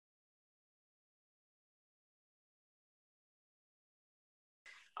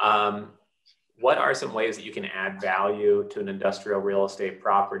What are some ways that you can add value to an industrial real estate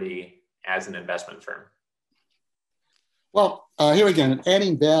property as an investment firm? Well, here again,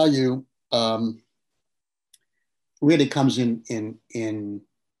 adding value really comes in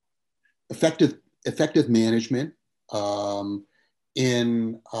effective management,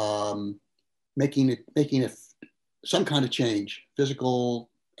 in making it some kind of change,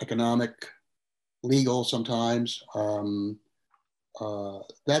 physical, economic, legal sometimes.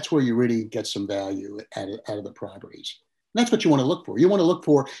 That's where you really get some value out of the properties. And that's what you want to look for. You want to look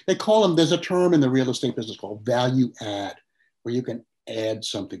for, they call them, there's a term in the real estate business called value add, where you can add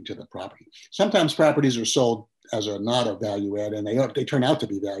something to the property. Sometimes properties are sold as not a value add, and they turn out to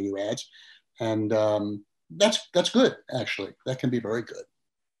be value adds. And that's good, actually. That can be very good.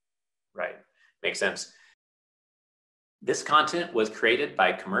 Right. Makes sense. This content was created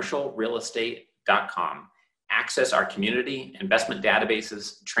by commercialrealestate.com. Access our community, investment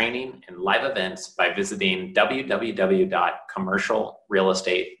databases, training, and live events by visiting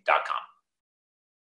www.commercialrealestate.com.